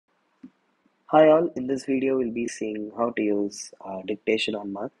Hi all, in this video we'll be seeing how to use dictation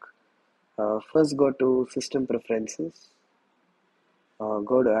on Mac. First go to System Preferences,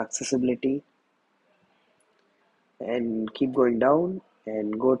 go to Accessibility and keep going down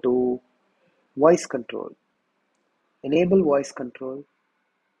and go to Voice Control. Enable Voice Control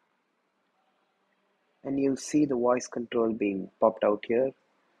and you'll see the voice control being popped out here.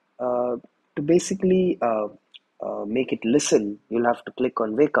 Uh, to basically make it listen, you'll have to click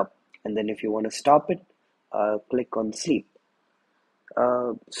on Wake Up, and then if you want to stop it, click on Sleep.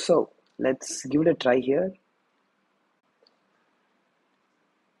 So let's give it a try here.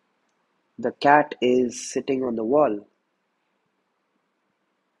 The cat is sitting on the wall.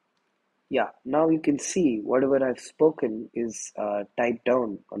 Yeah, now you can see whatever I've spoken is typed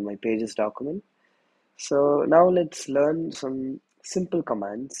down on my Pages document. So now let's learn some simple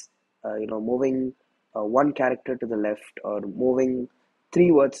commands, moving one character to the left or moving three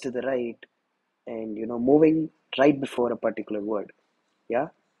words to the right and, moving right before a particular word. Yeah,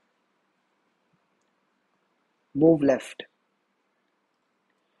 move left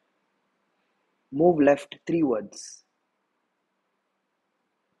three words,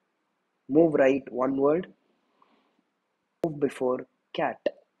 move right one word, move before cat.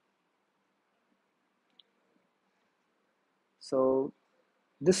 So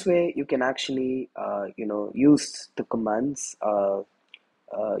this way you can actually use the commands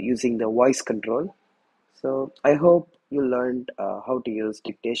using the voice control. So I hope you learned how to use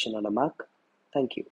dictation on a Mac. Thank you.